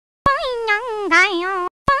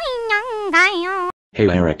Hey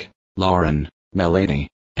Eric, Lauren, Melanie,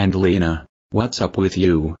 and Lena, what's up with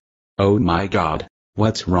you? Oh my god,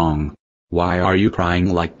 what's wrong? Why are you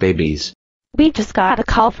crying like babies? We just got a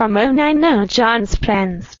call from 09noahjohn's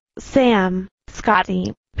friends, Sam,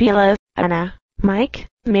 Scotty, Bella, Anna, Mike,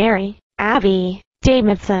 Mary, Abby,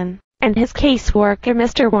 Davidson, and his caseworker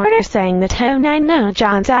Mr. Warner saying that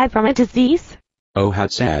 09noahjohn died from a disease. Oh how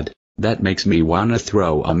sad, that makes me wanna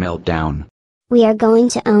throw a meltdown. We are going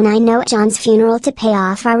to 09noahjohn's funeral to pay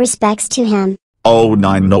off our respects to him.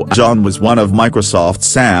 09noahjohn was one of Microsoft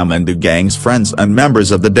Sam and the gang's friends and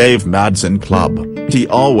members of the Dave Madson Club. He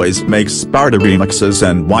always makes Sparta remixes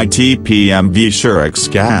and YTPMV Shirek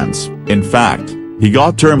scans. In fact, he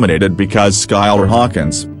got terminated because Skylar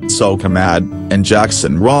Hawkins, Soka Mad, and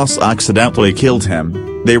Jackson Ross accidentally killed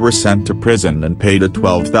him. They were sent to prison and paid a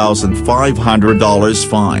 $12,500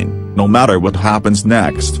 fine, no matter what happens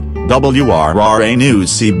next. WRRA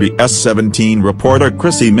News CBS 17 reporter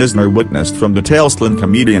Chrissy Misner witnessed from the Talesland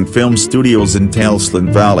Comedian Film Studios in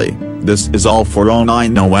Talesland Valley. This is all for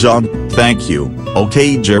 09noahjohn, thank you.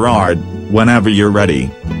 Okay Girard, whenever you're ready,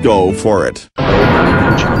 go for it.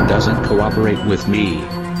 09noahjohn doesn't cooperate with me.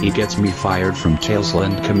 He gets me fired from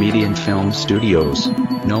Talesland Comedian Film Studios.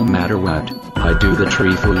 No matter what, I do the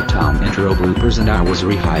Tree Food Town intro bloopers and I was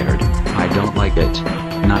rehired. I don't like it.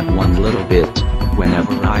 Not one little bit.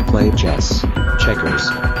 Whenever I play chess, checkers,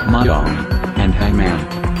 mahjong, and hangman,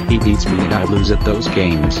 he beats me and I lose at those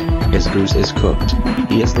games. His goose is cooked.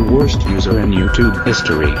 He is the worst user in YouTube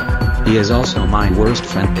history. He is also my worst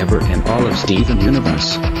friend ever in all of Steven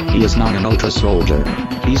Universe. He is not an ultra soldier.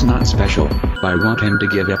 He's not special. I want him to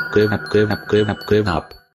give up, give up, give up, give up, give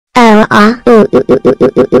up.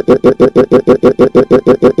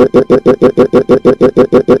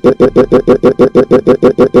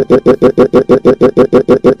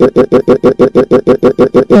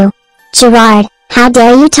 Girard, how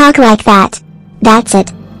dare you talk like that? That's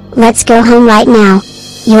it. Let's go home right now.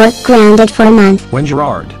 You're grounded for a month. When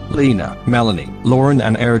Girard, Lena, Melanie, Lauren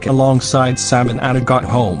and Eric alongside Sam and Anna got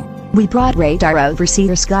home, we brought radar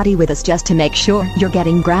overseer Scotty with us just to make sure you're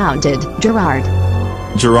getting grounded, Girard.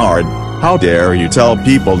 Girard, how dare you tell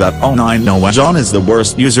people that 09noahjohn is the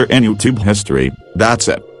worst user in YouTube history? That's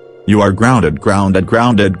it. You are grounded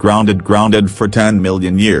for 10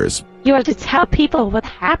 million years. You are to tell people what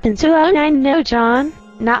happened to 09noahjohn,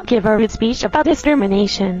 not give a rude speech about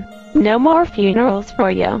discrimination. No more funerals for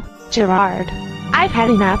you, Girard. I've had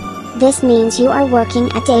enough. This means you are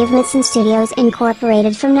working at Dave Madson Studios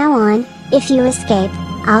Incorporated from now on. If you escape,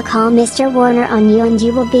 I'll call Mr. Warner on you and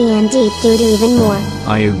you will be in deep doo-doo even more.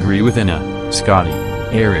 I agree with Anna, Scotty,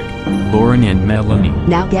 Eric, Lauren and Melanie.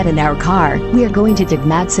 Now get in our car. We are going to Dave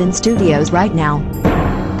Madson Studios right now.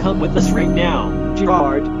 Come with us right now,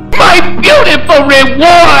 Girard. My beautiful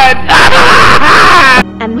reward!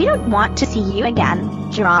 And we don't want to see you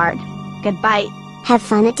again, Girard. Goodbye. Have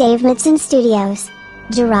fun at Dave Madson Studios.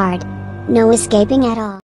 Girard. No escaping at all.